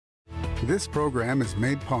This program is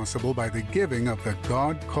made possible by the giving of the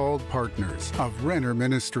God-called partners of Renner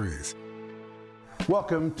Ministries.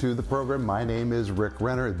 Welcome to the program. My name is Rick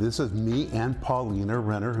Renner. This is me and Paulina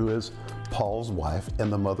Renner, who is Paul's wife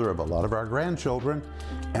and the mother of a lot of our grandchildren.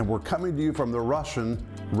 And we're coming to you from the Russian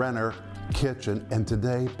Renner kitchen. And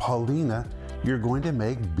today, Paulina, you're going to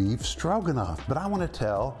make beef stroganoff. But I want to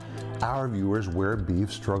tell our viewers where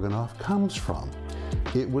beef stroganoff comes from.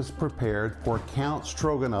 It was prepared for Count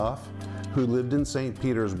Stroganoff, who lived in St.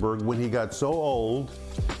 Petersburg when he got so old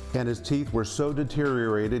and his teeth were so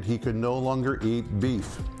deteriorated he could no longer eat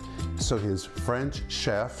beef. So his French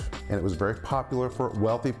chef, and it was very popular for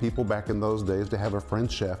wealthy people back in those days to have a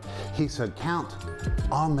French chef, he said, "Count,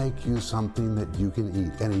 I'll make you something that you can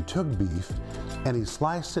eat." And he took beef and he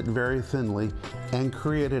sliced it very thinly and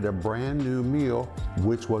created a brand new meal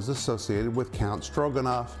which was associated with Count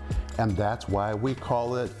Stroganoff, and that's why we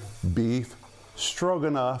call it beef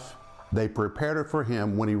stroganoff. They prepared it for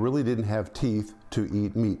him when he really didn't have teeth to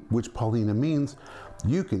eat meat, which, Paulina, means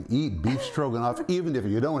you can eat beef stroganoff even if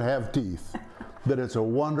you don't have teeth. That it's a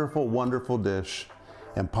wonderful, wonderful dish.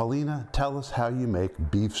 And Paulina, tell us how you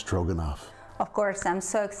make beef stroganoff. Of course, I'm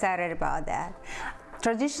so excited about that.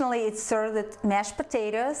 Traditionally, it's served with mashed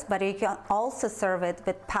potatoes, but you can also serve it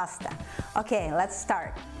with pasta. Okay, let's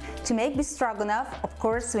start. To make beef stroganoff, of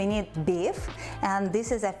course, we need beef, and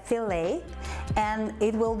this is a fillet, and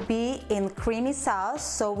it will be in creamy sauce,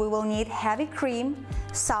 so we will need heavy cream,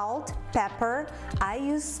 salt, pepper. I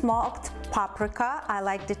use smoked paprika, I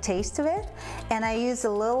like the taste of it, and I use a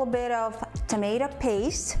little bit of tomato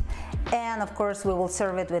paste, and of course, we will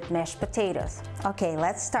serve it with mashed potatoes. Okay,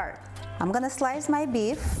 let's start. I'm gonna slice my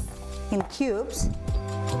beef in cubes.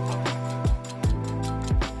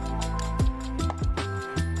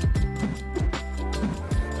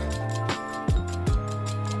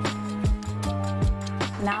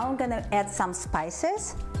 Now I'm gonna add some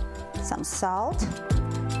spices, some salt,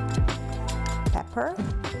 pepper,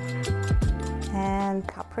 and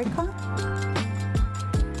paprika.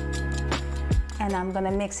 And I'm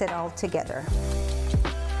gonna mix it all together.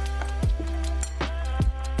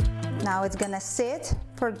 Now it's gonna sit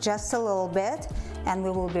for just a little bit and we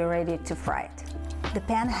will be ready to fry it. The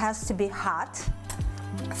pan has to be hot.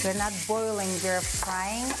 We're not boiling, we're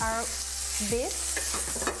frying our beef.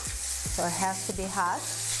 So it has to be hot.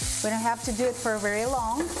 We don't have to do it for very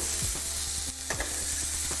long.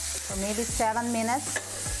 For maybe 7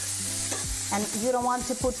 minutes. And you don't want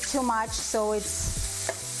to put too much so it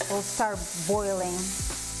will start boiling.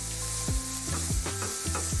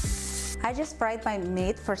 I just fried my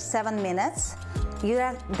meat for 7 minutes. You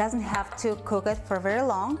doesn't have to cook it for very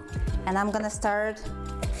long. And I'm gonna start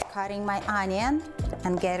cutting my onion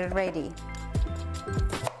and get it ready.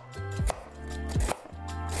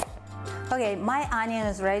 Okay, my onion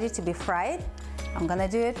is ready to be fried. I'm gonna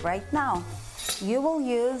do it right now. You will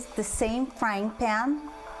use the same frying pan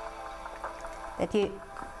that you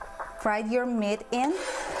fried your meat in,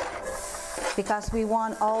 because we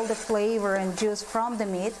want all the flavor and juice from the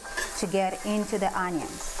meat to get into the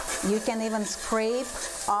onions. You can even scrape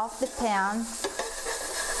off the pan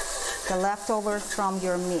the leftovers from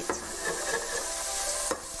your meat.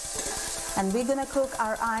 And we're gonna cook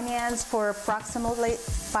our onions for approximately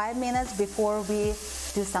 5 minutes before we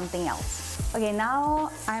do something else. Okay, now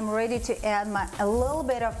I'm ready to add a little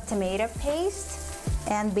bit of tomato paste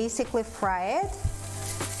and basically fry it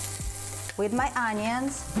with my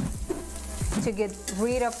onions to get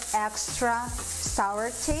rid of extra sour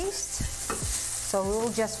taste. So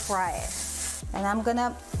we'll just fry it. And I'm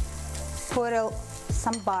gonna put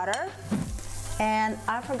some butter. And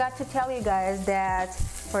I forgot to tell you guys that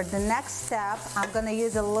for the next step, I'm gonna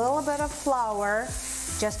use a little bit of flour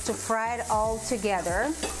just to fry it all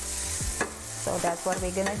together. So that's what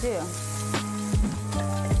we're gonna do.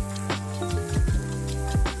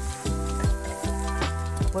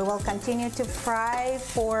 We will continue to fry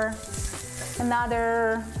for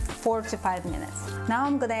another 4 to 5 minutes. Now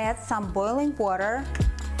I'm gonna add some boiling water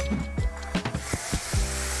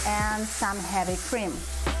and some heavy cream.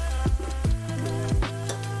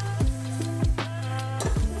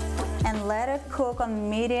 And let it cook on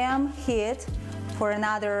medium heat for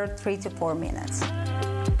another 3 to 4 minutes.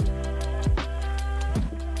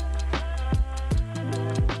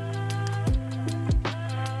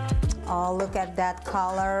 Oh, look at that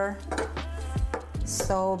color.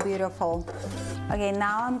 So beautiful. Okay,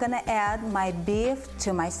 now I'm gonna add my beef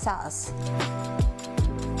to my sauce.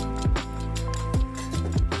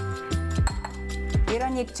 You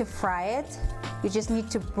don't need to fry it. You just need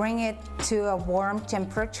to bring it to a warm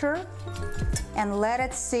temperature and let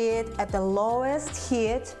it sit at the lowest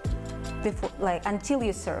heat before, like until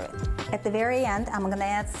you serve it. At the very end, I'm gonna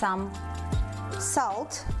add some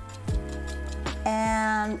salt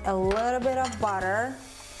and a little bit of butter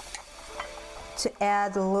to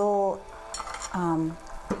add a little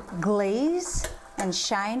glaze and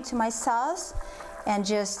shine to my sauce, and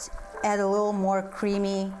just add a little more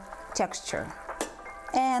creamy texture.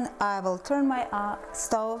 And I will turn my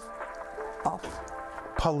stove off.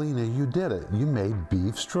 Paulina, you did it. You made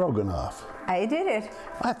beef stroganoff. I did it.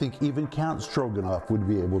 I think even Count Stroganoff would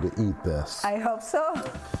be able to eat this, I hope so.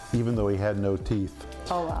 even though he had no teeth.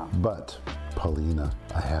 Oh wow. But, Paulina,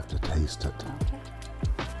 I have to taste it.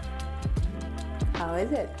 Okay. How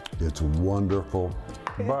is it? It's wonderful,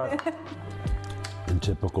 but in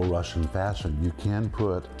typical Russian fashion, you can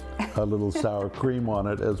put a little sour cream on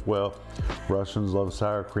it as well. Russians love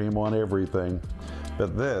sour cream on everything.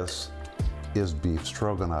 But this is beef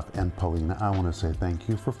stroganoff. And Paulina, I want to say thank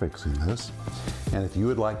you for fixing this. And if you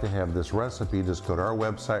would like to have this recipe, just go to our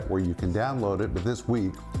website where you can download it. But this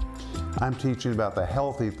week, I'm teaching about the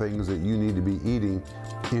healthy things that you need to be eating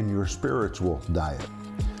in your spiritual diet.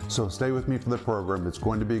 So stay with me for the program. It's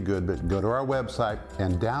going to be good, but go to our website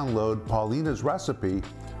and download Paulina's recipe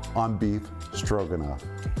on beef stroganoff.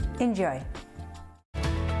 Enjoy.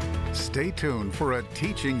 Stay tuned for a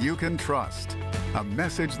teaching you can trust, a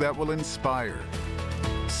message that will inspire,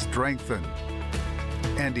 strengthen,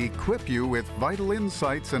 and equip you with vital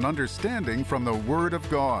insights and understanding from the Word of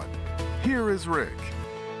God. Here is Rick.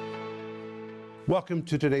 Welcome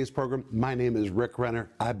to today's program. My name is Rick Renner.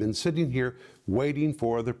 I've been sitting here waiting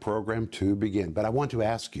for the program to begin. But I want to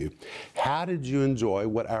ask you, how did you enjoy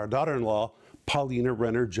what our daughter-in-law, Paulina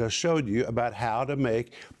Renner, just showed you about how to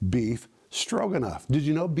make beef stroganoff? Did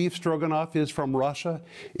you know beef stroganoff is from Russia?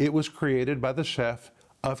 It was created by the chef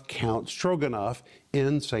of Count Stroganoff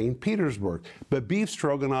in St. Petersburg. But beef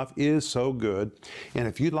stroganoff is so good. And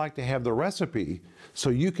if you'd like to have the recipe so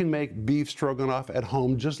you can make beef stroganoff at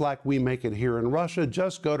home just like we make it here in Russia,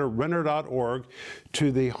 just go to renner.org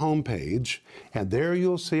to the homepage, and there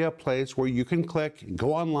you'll see a place where you can click and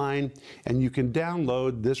go online and you can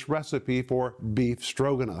download this recipe for beef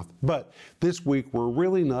stroganoff. But this week we're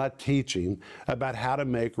really not teaching about how to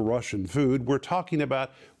make Russian food. We're talking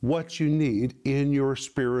about what you need in your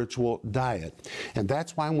spiritual diet. And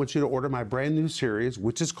that's why I want you to order my brand new series,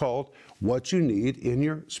 which is called What You Need in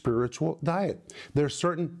Your Spiritual Diet. There's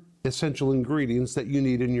certain essential ingredients that you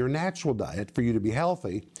need in your natural diet for you to be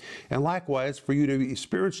healthy. And likewise, for you to be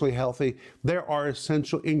spiritually healthy, there are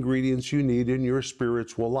essential ingredients you need in your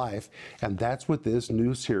spiritual life. And that's what this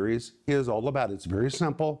new series is all about. It's very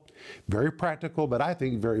simple, very practical, but I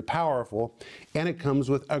think very powerful. And it comes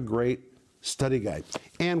with a great study guide.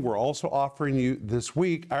 And we're also offering you this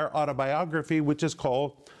week our autobiography, which is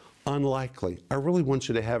called Unlikely. I really want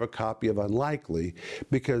you to have a copy of Unlikely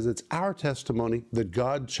because it's our testimony that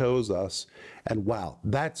God chose us, and wow,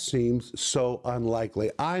 that seems so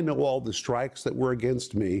unlikely. I know all the strikes that were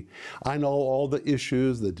against me. I know all the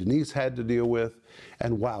issues that Denise had to deal with,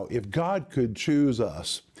 and wow, if God could choose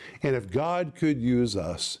us, and if God could use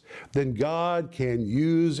us, then God can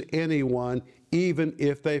use anyone, even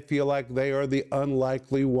if they feel like they are the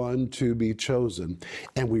unlikely one to be chosen.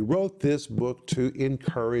 And we wrote this book to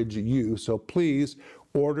encourage you, so please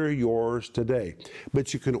order yours today.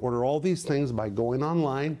 But you can order all these things by going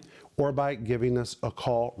online or by giving us a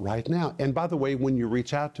call right now. And by the way, when you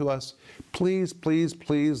reach out to us, please, please,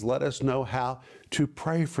 please let us know how to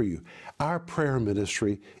pray for you. Our prayer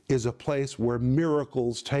ministry is a place where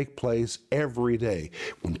miracles take place every day.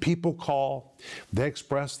 When people call, they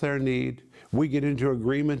express their need, we get into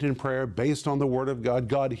agreement in prayer based on the Word of God.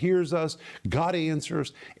 God hears us, God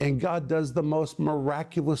answers, and God does the most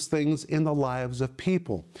miraculous things in the lives of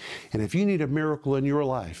people. And if you need a miracle in your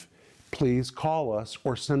life, please call us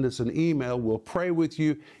or send us an email. We'll pray with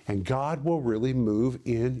you, and God will really move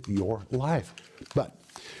in your life. But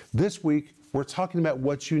this week, we're talking about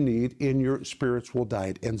what you need in your spiritual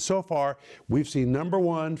diet. And so far, we've seen number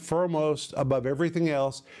one, foremost, above everything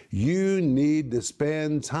else, you need to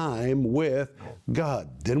spend time with God.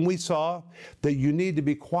 Then we saw that you need to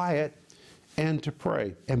be quiet and to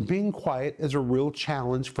pray. And being quiet is a real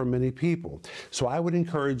challenge for many people. So I would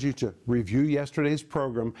encourage you to review yesterday's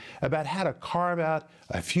program about how to carve out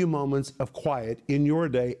a few moments of quiet in your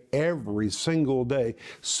day every single day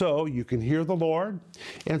so you can hear the Lord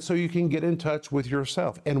and so you can get in touch with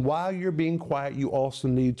yourself. And while you're being quiet, you also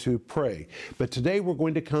need to pray. But today we're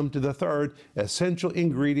going to come to the third essential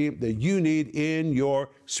ingredient that you need in your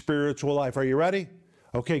spiritual life. Are you ready?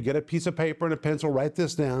 Okay, get a piece of paper and a pencil, write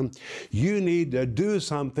this down. You need to do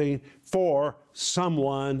something for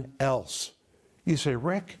someone else. You say,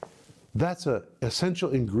 Rick, that's an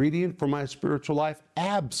essential ingredient for my spiritual life?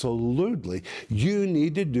 Absolutely. You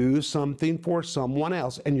need to do something for someone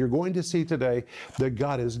else. And you're going to see today that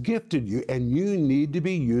God has gifted you, and you need to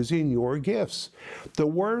be using your gifts. The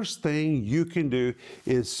worst thing you can do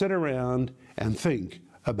is sit around and think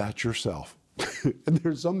about yourself. And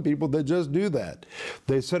there's some people that just do that.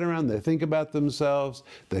 They sit around, they think about themselves,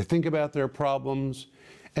 they think about their problems.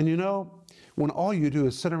 And you know, when all you do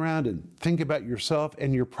is sit around and think about yourself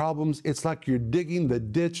and your problems, it's like you're digging the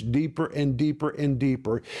ditch deeper and deeper and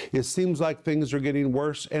deeper. It seems like things are getting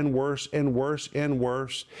worse and worse and worse and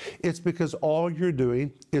worse. It's because all you're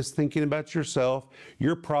doing is thinking about yourself,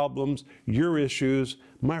 your problems, your issues.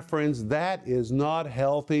 My friends, that is not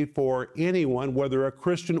healthy for anyone, whether a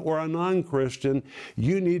Christian or a non-Christian.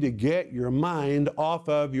 You need to get your mind off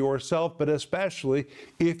of yourself, but especially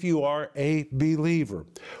if you are a believer.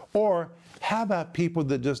 Or how about people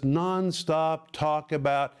that just nonstop talk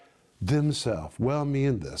about themselves? Well, me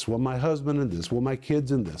and this. Well, my husband and this. Well, my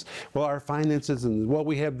kids and this. Well, our finances and this. Well,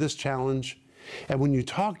 we have this challenge. And when you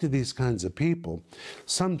talk to these kinds of people,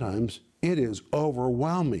 sometimes it is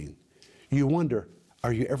overwhelming. You wonder,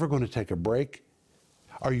 are you ever going to take a break?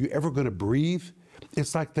 Are you ever going to breathe?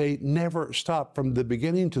 It's like they never stop from the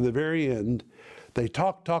beginning to the very end. They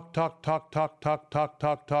talk about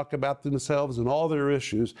themselves and all their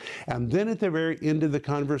issues. And then at the very end of the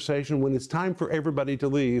conversation, when it's time for everybody to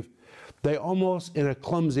leave, they almost in a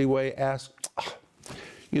clumsy way ask,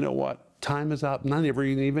 you know what, time is up. And I never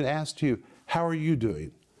even asked you, how are you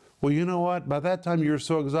doing? Well, you know what? By that time, you're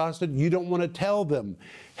so exhausted, you don't want to tell them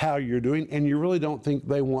how you're doing, and you really don't think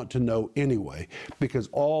they want to know anyway, because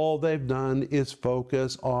all they've done is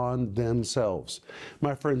focus on themselves.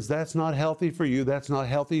 My friends, that's not healthy for you. That's not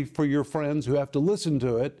healthy for your friends who have to listen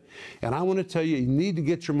to it. And I want to tell you, you need to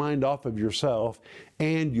get your mind off of yourself,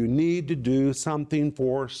 and you need to do something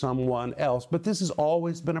for someone else. But this has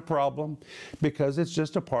always been a problem because it's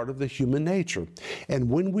just a part of the human nature.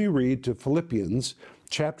 And when we read to Philippians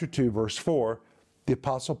chapter 2, verse 4, the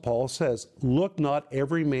Apostle Paul says, "Look not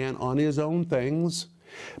every man on his own things,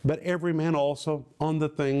 but every man also on the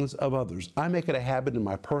things of others." I make it a habit in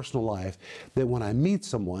my personal life that when I meet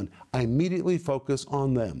someone, I immediately focus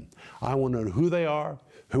on them. I want to know who they are,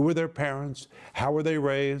 who are their parents, how were they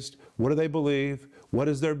raised, what do they believe, what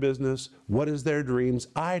is their business, what is their dreams.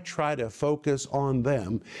 I try to focus on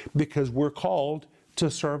them because we're called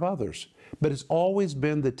to serve others. But it's always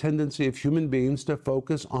been the tendency of human beings to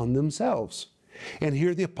focus on themselves. And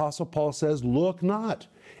here the Apostle Paul says, look not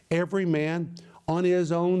every man on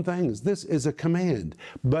his own things. This is a command,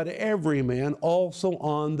 but every man also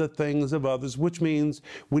on the things of others, which means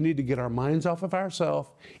we need to get our minds off of ourselves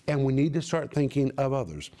and we need to start thinking of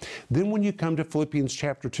others. Then when you come to Philippians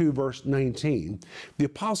chapter 2, verse 19, the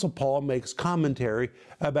Apostle Paul makes commentary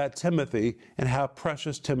about Timothy and how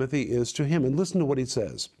precious Timothy is to him. And listen to what he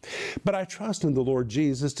says. "But I trust in the Lord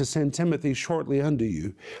Jesus to send Timothy shortly unto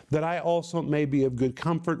you, that I also may be of good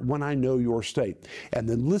comfort when I know your state." And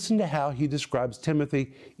then listen to how he describes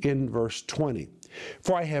Timothy in verse 20.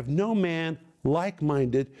 "For I have no man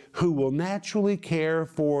like-minded who will naturally care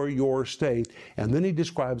for your state." And then he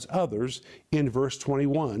describes others in verse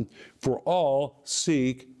 21, "For all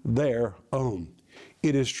seek their own."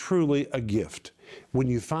 It is truly a gift when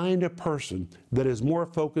you find a person that is more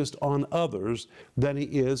focused on others than he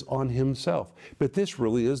is on himself. But this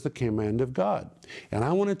really is the command of God. And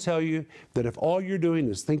I want to tell you that if all you're doing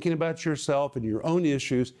is thinking about yourself and your own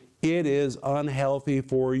issues, it is unhealthy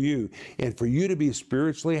for you. And for you to be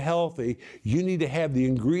spiritually healthy, you need to have the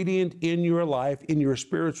ingredient in your life, in your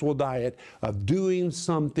spiritual diet, of doing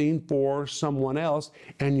something for someone else.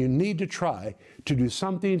 And you need to try to do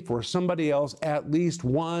something for somebody else at least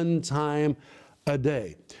one time a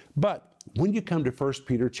day. But when you come to 1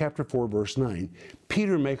 Peter chapter 4, verse 9,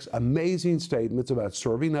 Peter makes amazing statements about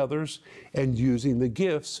serving others and using the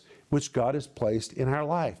gifts which God has placed in our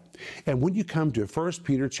life. And when you come to 1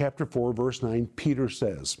 Peter chapter 4, verse 9, Peter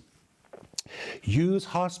says, "Use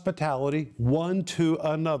hospitality one to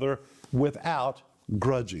another without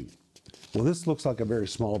grudging." Well, this looks like a very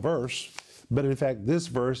small verse, but in fact, this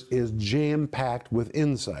verse is jam-packed with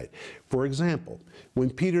insight. For example, when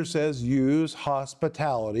Peter says use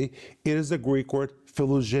hospitality, it is the Greek word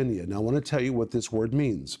philoxenia. Now, I want to tell you what this word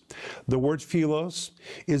means. The word philos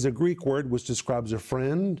is a Greek word which describes a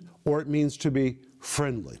friend, or it means to be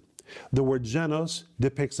friendly. The word xenos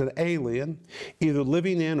depicts an alien, either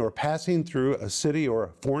living in or passing through a city or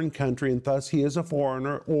a foreign country, and thus he is a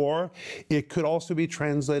foreigner, or it could also be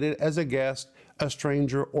translated as a guest, a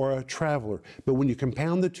stranger, or a traveler. But when you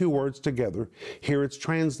compound the two words together, here it's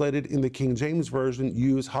translated in the King James Version,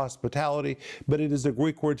 use hospitality, but it is the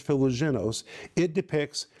Greek word philogenos. It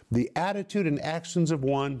depicts the attitude and actions of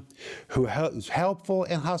one who is helpful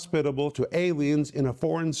and hospitable to aliens in a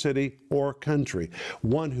foreign city or country.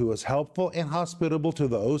 One who is helpful and hospitable to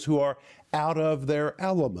those who are out of their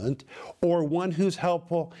element, or one who's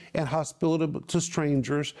helpful and hospitable to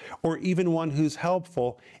strangers, or even one who's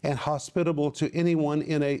helpful and hospitable to anyone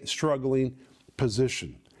in a struggling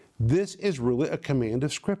position. This is really a command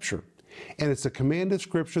of Scripture. And it's a command of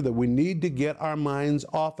Scripture that we need to get our minds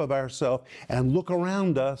off of ourselves and look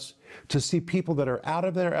around us to see people that are out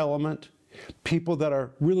of their element, people that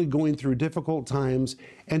are really going through difficult times,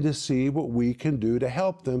 and to see what we can do to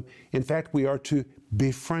help them. In fact, we are to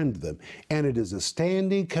befriend them. And it is a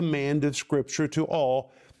standing command of Scripture to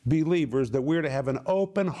all believers that we're to have an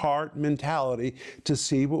open heart mentality to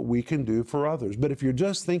see what we can do for others. But if you're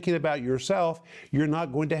just thinking about yourself, you're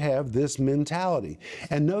not going to have this mentality.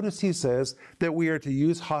 And notice he says that we are to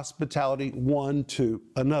use hospitality one to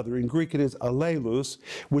another. In Greek it is alelus,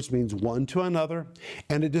 which means one to another,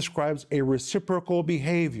 and it describes a reciprocal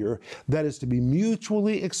behavior that is to be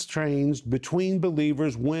mutually exchanged between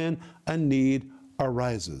believers when a need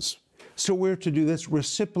arises. So we're to do this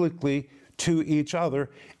reciprocally to each other.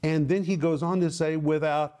 And then he goes on to say,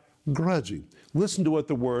 without grudging. Listen to what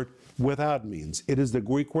the word without means. It is the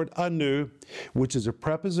Greek word anu, which is a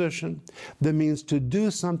preposition that means to do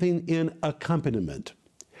something in accompaniment,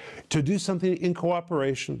 to do something in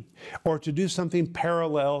cooperation, or to do something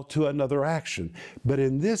parallel to another action. But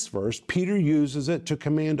in this verse, Peter uses it to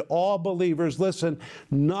command all believers, listen,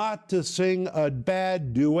 not to sing a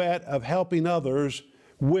bad duet of helping others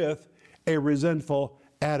with a resentful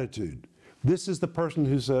attitude. This is the person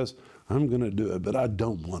who says, I'm going to do it, but I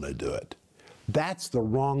don't want to do it. That's the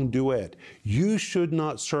wrong duet. You should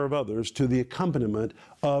not serve others to the accompaniment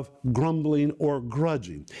of grumbling or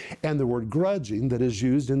grudging. And the word grudging that is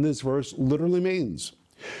used in this verse literally means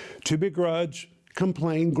to begrudge,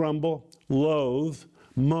 complain, grumble, loathe,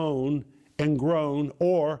 moan, and groan,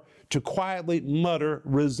 or to quietly mutter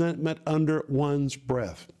resentment under one's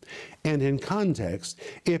breath. And in context,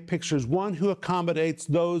 it pictures one who accommodates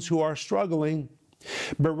those who are struggling,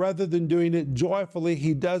 but rather than doing it joyfully,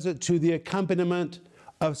 he does it to the accompaniment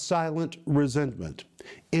of silent resentment,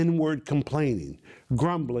 inward complaining,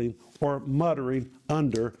 grumbling, or muttering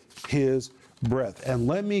under his breath. And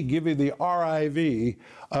let me give you the RIV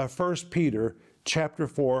of 1 Peter chapter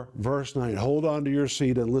 4, verse 9. Hold on to your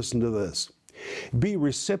seat and listen to this. Be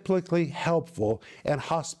reciprocally helpful and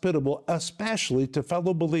hospitable, especially to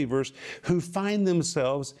fellow believers who find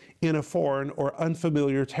themselves in a foreign or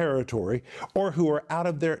unfamiliar territory, or who are out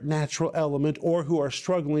of their natural element, or who are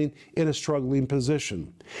struggling in a struggling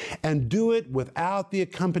position. And do it without the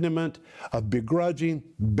accompaniment of begrudging,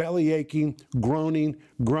 belly-aching, groaning,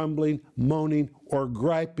 grumbling, moaning, or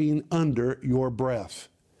griping under your breath.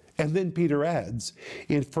 And then Peter adds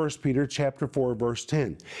in 1 Peter chapter 4, verse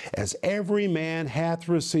 10, as every man hath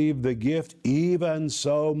received the gift, even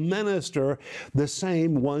so minister the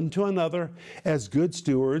same one to another as good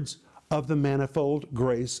stewards of the manifold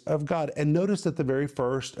grace of God. And notice at the very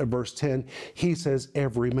first of verse 10, he says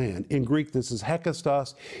every man. In Greek, this is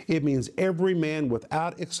hekastos. It means every man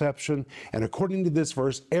without exception. And according to this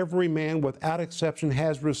verse, every man without exception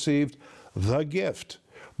has received the gift.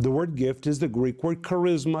 The word gift is the Greek word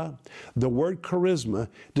charisma. The word charisma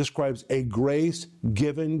describes a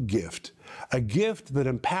grace-given gift, a gift that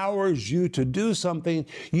empowers you to do something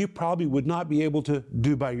you probably would not be able to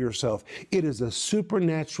do by yourself. It is a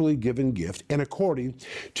supernaturally given gift. And according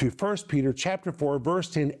to 1 Peter chapter 4, verse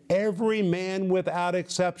 10, every man without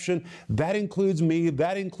exception, that includes me,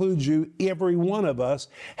 that includes you, every one of us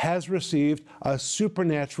has received a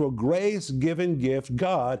supernatural grace-given gift.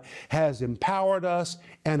 God has empowered us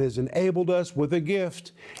and has enabled us with a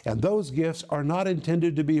gift. And those gifts are not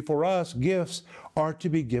intended to be for us. Gifts are to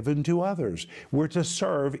be given to others. We're to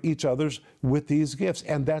serve each other with these gifts.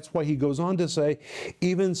 And that's why he goes on to say,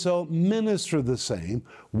 even so, minister the same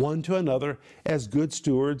one to another as good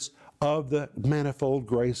stewards of the manifold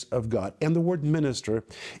grace of God. And the word minister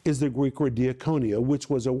is the Greek word diakonia, which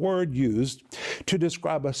was a word used to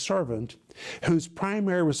describe a servant whose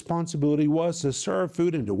primary responsibility was to serve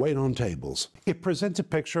food and to wait on tables. It presents a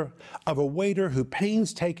picture of a waiter who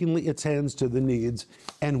painstakingly attends to the needs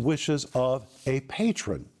and wishes of a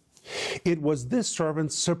patron. It was this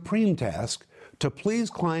servant's supreme task to please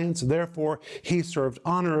clients. Therefore, he served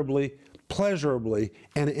honorably, pleasurably,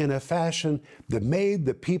 and in a fashion that made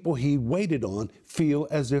the people he waited on feel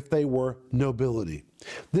as if they were nobility.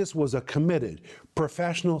 This was a committed,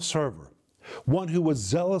 professional server one who was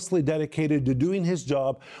zealously dedicated to doing his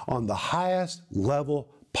job on the highest level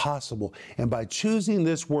possible. And by choosing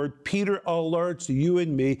this word, Peter alerts you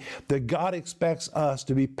and me that God expects us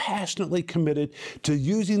to be passionately committed to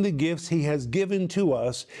using the gifts he has given to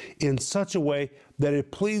us in such a way that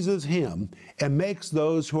it pleases him and makes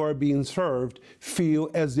those who are being served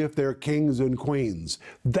feel as if they're kings and queens.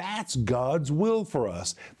 That's God's will for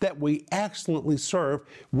us, that we excellently serve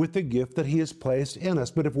with the gift that he has placed in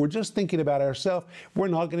us. But if we're just thinking about ourselves, we're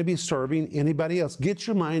not going to be serving anybody else. Get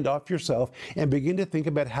your mind off yourself and begin to think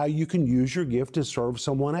about how you can use your gift to serve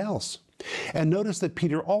someone else. And notice that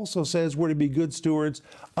Peter also says we're to be good stewards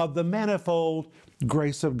of the manifold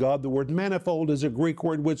grace of God. The word manifold is a Greek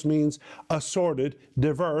word which means assorted,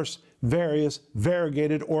 diverse, various,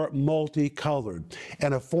 variegated, or multicolored.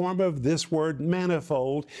 And a form of this word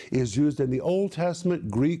manifold is used in the Old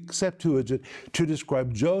Testament Greek Septuagint to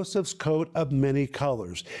describe Joseph's coat of many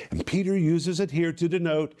colors. And Peter uses it here to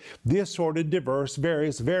denote the assorted, diverse,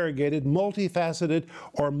 various, variegated, multifaceted,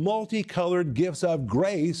 or multicolored gifts of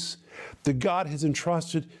grace that God has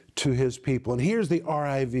entrusted to his people. And here's the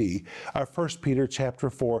RIV of 1 Peter chapter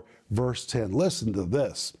 4, verse 10. Listen to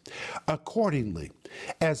this. Accordingly,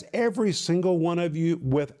 as every single one of you,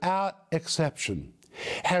 without exception,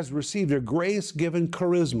 has received a grace-given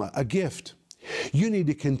charisma, a gift, you need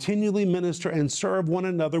to continually minister and serve one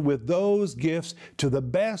another with those gifts to the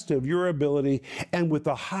best of your ability and with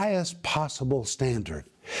the highest possible standard.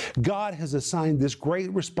 God has assigned this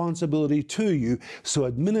great responsibility to you, so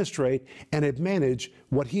administrate and manage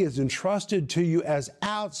what he has entrusted to you as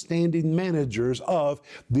outstanding managers of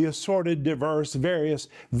the assorted, diverse, various,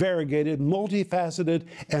 variegated, multifaceted,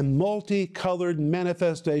 and multicolored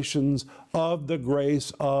manifestations of the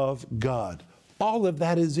grace of God. All of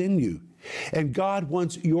that is in you. And God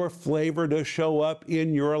wants your flavor to show up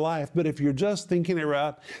in your life. But if you're just thinking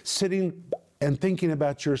about sitting and thinking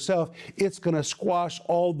about yourself, it's going to squash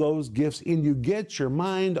all those gifts in you. Get your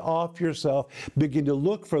mind off yourself. Begin to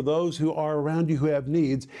look for those who are around you who have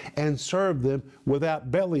needs and serve them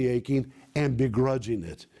without belly aching and begrudging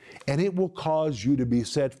it. And it will cause you to be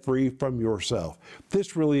set free from yourself.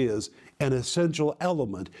 This really is an essential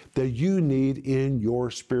element that you need in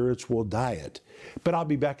your spiritual diet. But I'll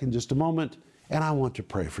be back in just a moment, and I want to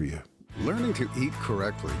pray for you. Learning to eat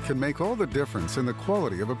correctly can make all the difference in the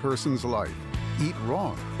quality of a person's life. Eat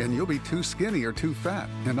wrong, and you'll be too skinny or too fat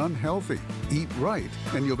and unhealthy. Eat right,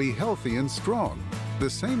 and you'll be healthy and strong. The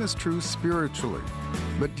same is true spiritually.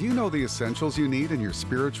 But do you know the essentials you need in your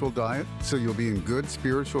spiritual diet so you'll be in good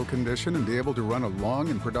spiritual condition and be able to run a long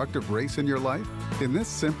and productive race in your life? In this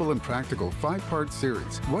simple and practical 5-part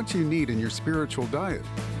series, What You Need in Your Spiritual Diet,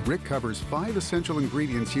 Rick covers 5 essential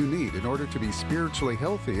ingredients you need in order to be spiritually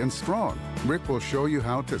healthy and strong. Rick will show you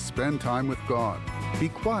how to spend time with God, be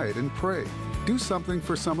quiet and pray, do something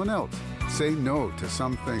for someone else, say no to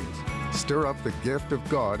some things, stir up the gift of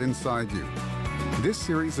God inside you. This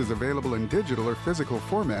series is available in digital or physical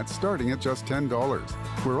formats starting at just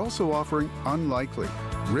 $10. We're also offering Unlikely,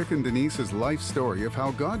 Rick and Denise's life story of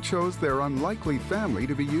how God chose their unlikely family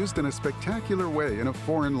to be used in a spectacular way in a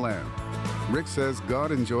foreign land. Rick says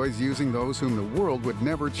God enjoys using those whom the world would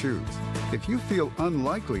never choose. If you feel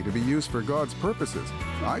unlikely to be used for God's purposes,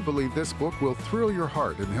 I believe this book will thrill your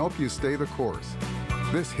heart and help you stay the course.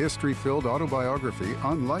 This history-filled autobiography,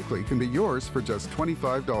 Unlikely, can be yours for just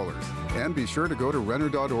 $25. And be sure to go to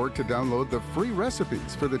Renner.org to download the free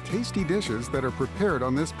recipes for the tasty dishes that are prepared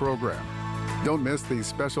on this program. Don't miss these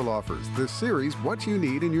special offers, this series, What You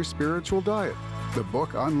Need in Your Spiritual Diet, the book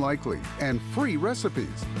Unlikely, and free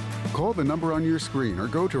recipes. Call the number on your screen or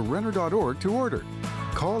go to Renner.org to order.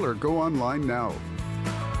 Call or go online now.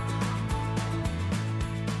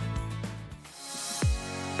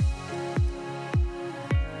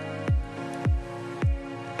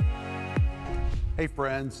 Hey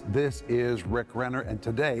friends, this is Rick Renner, and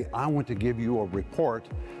today I want to give you a report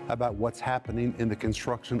about what's happening in the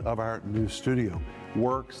construction of our new studio.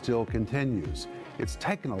 Work still continues. It's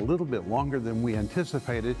taken a little bit longer than we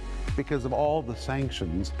anticipated because of all the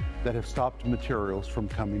sanctions that have stopped materials from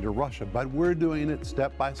coming to Russia, but we're doing it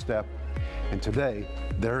step by step. And today,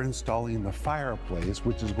 they're installing the fireplace,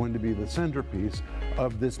 which is going to be the centerpiece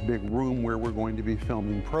of this big room where we're going to be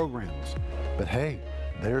filming programs. But hey,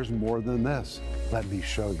 there's more than this. Let me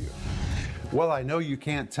show you. Well, I know you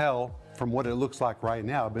can't tell from what it looks like right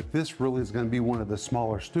now, but this really is going to be one of the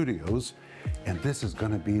smaller studios, and this is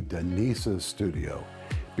going to be Denise's studio,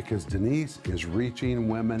 because Denise is reaching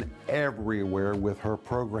women everywhere with her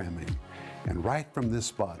programming. And right from this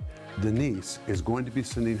spot, Denise is going to be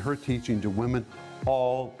sending her teaching to women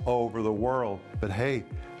all over the world. But hey,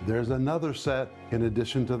 there's another set in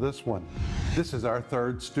addition to this one. This is our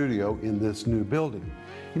third studio in this new building.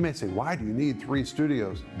 You may say, why do you need 3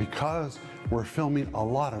 studios? Because we're filming a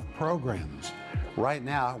lot of programs. Right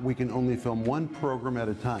now, we can only film 1 program at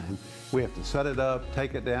a time. We have to set it up,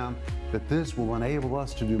 take it down, but this will enable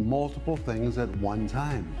us to do multiple things at one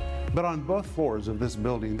time. But on both floors of this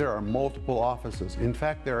building, there are multiple offices. In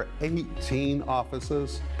fact, there are 18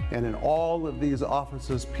 offices, and in all of these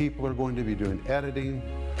offices, people are going to be doing editing,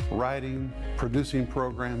 writing, producing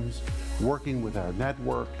programs, working with our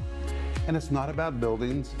network. And it's not about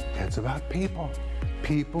buildings, it's about people.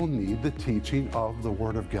 People need the teaching of the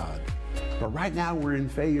Word of God. But right now we're in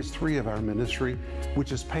phase 3 of our ministry,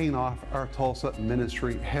 which is paying off our Tulsa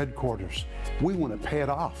ministry headquarters. We want to pay it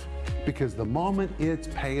off because the moment it's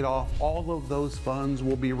paid off, all of those funds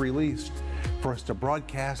will be released for us to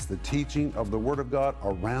broadcast the teaching of the Word of God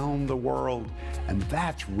around the world. And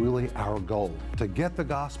that's really our goal, to get the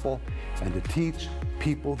gospel and to teach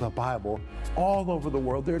people the Bible all over the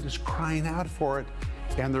world. They're just crying out for it,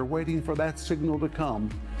 and they're waiting for that signal to come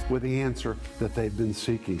with the answer that they've been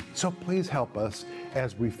seeking. So please help us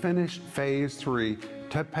as we finish phase 3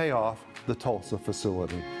 to pay off the Tulsa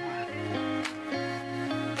facility.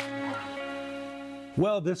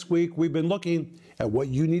 Well, this week we've been looking at what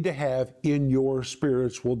you need to have in your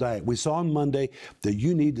spiritual diet. We saw on Monday that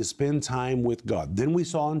you need to spend time with God. Then we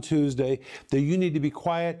saw on Tuesday that you need to be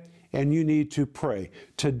quiet and you need to pray.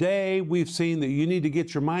 Today, we've seen that you need to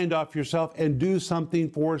get your mind off yourself and do something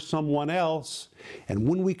for someone else. And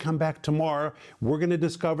when we come back tomorrow, we're going to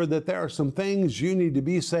discover that there are some things you need to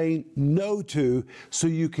be saying no to so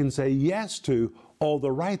you can say yes to all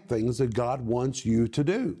the right things that God wants you to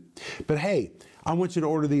do. But hey, I want you to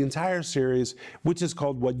order the entire series, which is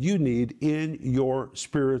called What You Need in Your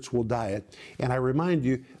Spiritual Diet. And I remind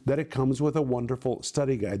you that it comes with a wonderful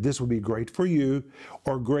study guide. This would be great for you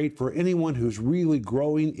or great for anyone who's really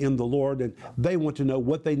growing in the Lord and they want to know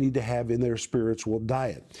what they need to have in their spiritual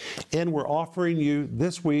diet. And we're offering you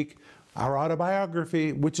this week our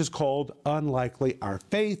autobiography, which is called Unlikely, Our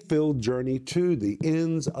Faith-Filled Journey to the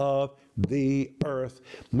Ends of the Earth.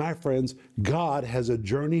 My friends, God has a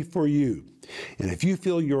journey for you. And if you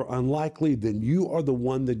feel you're unlikely, then you are the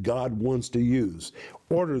one that God wants to use.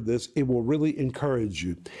 Order this. It will really encourage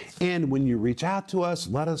you. And when you reach out to us,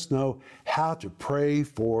 let us know how to pray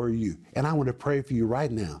for you. And I want to pray for you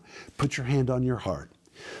right now. Put your hand on your heart.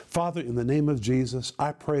 Father, in the name of Jesus,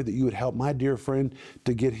 I pray that you would help my dear friend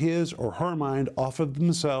to get his or her mind off of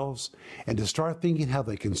themselves and to start thinking how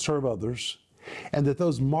they can serve others, and that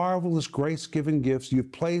those marvelous grace-given gifts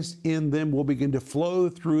you've placed in them will begin to flow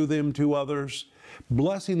through them to others,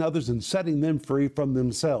 blessing others and setting them free from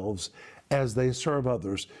themselves as they serve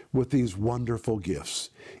others with these wonderful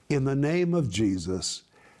gifts. In the name of Jesus,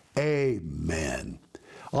 amen.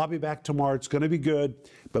 I'll be back tomorrow. It's going to be good.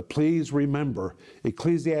 But please remember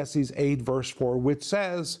Ecclesiastes 8, verse 4, which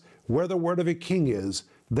says, where the word of a king is,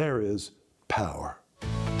 there is power.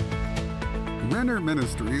 Renner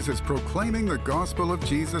Ministries is proclaiming the gospel of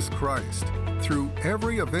Jesus Christ through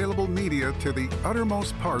every available media to the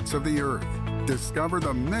uttermost parts of the earth. Discover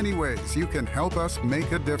the many ways you can help us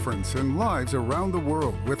make a difference in lives around the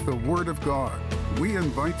world with the Word of God. We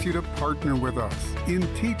invite you to partner with us in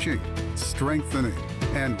teaching, strengthening,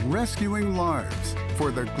 and rescuing lives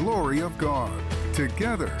for the glory of God.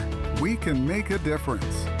 Together, we can make a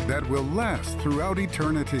difference that will last throughout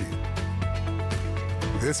eternity.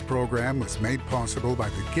 This program was made possible by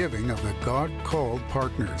the giving of the God-called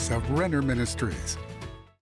partners of Renner Ministries.